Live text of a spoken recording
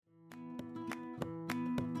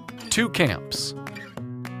Two camps.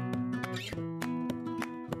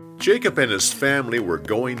 Jacob and his family were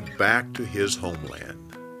going back to his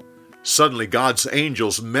homeland. Suddenly God's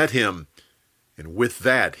angels met him, and with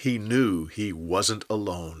that he knew he wasn't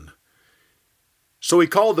alone. So he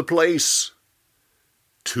called the place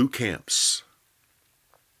Two Camps.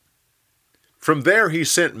 From there he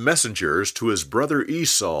sent messengers to his brother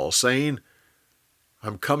Esau, saying,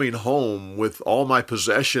 "I'm coming home with all my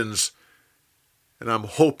possessions, and I'm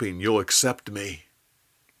hoping you'll accept me."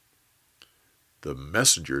 The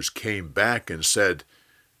messengers came back and said,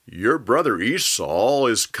 "Your brother Esau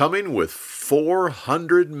is coming with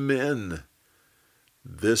 400 men."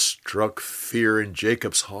 This struck fear in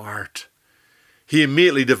Jacob's heart. He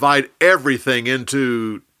immediately divided everything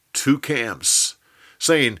into two camps,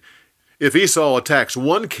 saying, if Esau attacks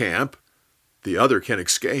one camp, the other can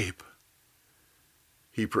escape.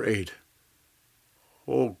 He prayed,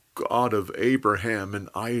 "O God of Abraham and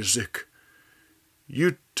Isaac,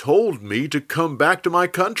 you told me to come back to my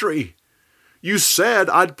country. You said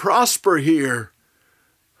I'd prosper here.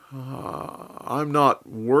 I'm not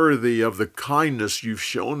worthy of the kindness you've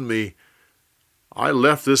shown me. I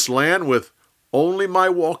left this land with only my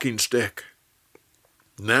walking stick.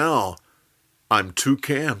 Now I'm two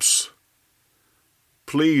camps.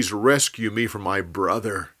 Please rescue me from my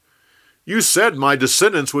brother. You said my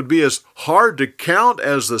descendants would be as hard to count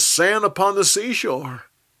as the sand upon the seashore."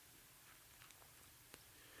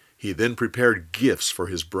 He then prepared gifts for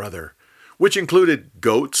his brother, which included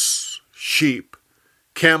goats, sheep,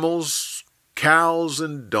 camels, cows,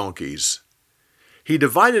 and donkeys. He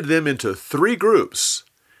divided them into 3 groups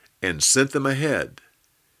and sent them ahead.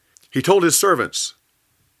 He told his servants,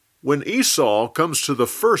 "When Esau comes to the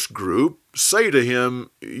first group, say to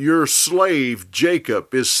him, 'Your slave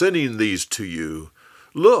Jacob is sending these to you.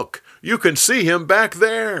 Look, you can see him back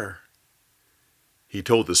there.'" He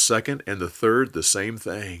told the second and the third the same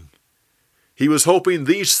thing. He was hoping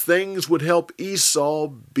these things would help Esau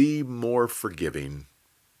be more forgiving.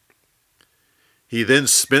 He then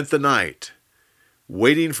spent the night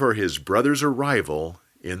waiting for his brother's arrival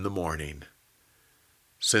in the morning.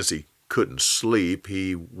 Since he couldn't sleep,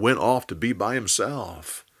 he went off to be by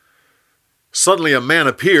himself. Suddenly a man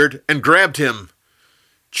appeared and grabbed him.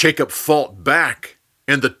 Jacob fought back,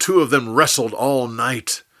 and the two of them wrestled all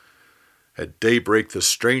night. At daybreak, the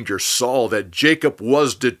stranger saw that Jacob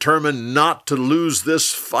was determined not to lose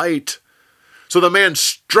this fight. So the man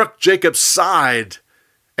struck Jacob's side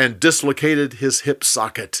and dislocated his hip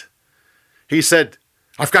socket. He said,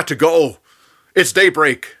 "I've got to go. It's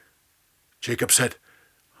daybreak." Jacob said,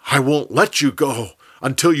 "I won't let you go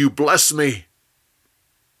until you bless me."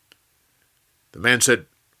 The man said,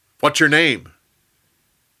 "What's your name?"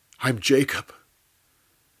 "I'm Jacob."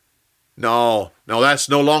 No, that's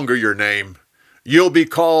no longer your name. You'll be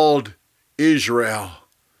called Israel,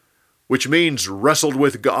 which means wrestled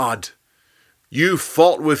with God. You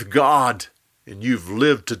fought with God, and you've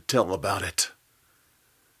lived to tell about it."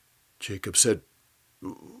 Jacob said,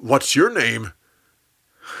 "What's your name?"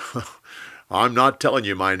 "I'm not telling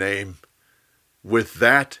you my name." With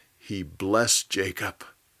that, he blessed Jacob.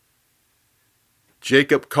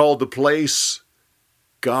 Jacob called the place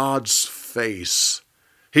God's Face.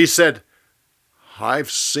 He said,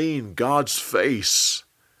 "I've seen God's face,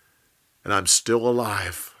 and I'm still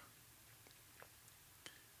alive."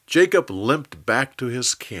 Jacob limped back to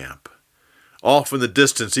his camp. Off in the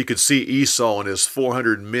distance, he could see Esau and his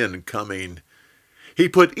 400 men coming. He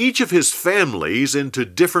put each of his families into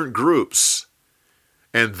different groups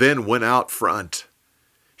and then went out front.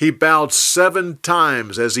 He bowed 7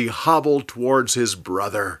 times as he hobbled towards his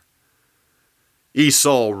brother.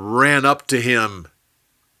 Esau ran up to him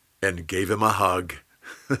and gave him a hug.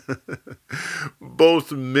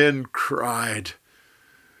 Both men cried.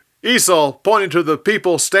 Esau, pointing to the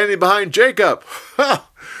people standing behind Jacob,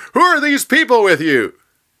 "Who are these people with you?"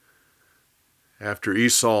 After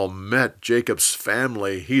Esau met Jacob's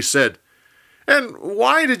family, he said, "And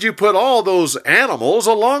why did you put all those animals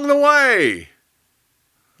along the way?"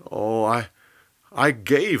 "Oh, I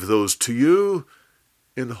gave those to you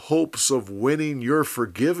in hopes of winning your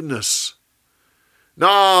forgiveness."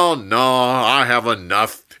 No, I have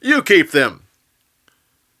enough. You keep them."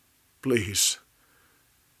 Please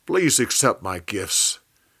accept my gifts.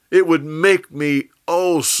 It would make me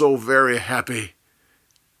oh so very happy."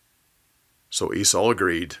 So Esau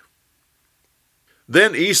agreed.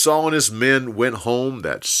 Then Esau and his men went home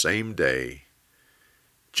that same day.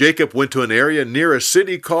 Jacob went to an area near a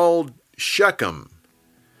city called Shechem.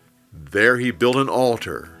 There he built an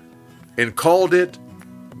altar and called it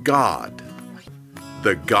God,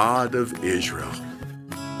 the God of Israel.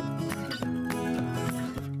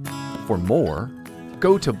 For more,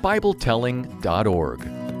 go to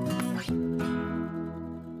BibleTelling.org.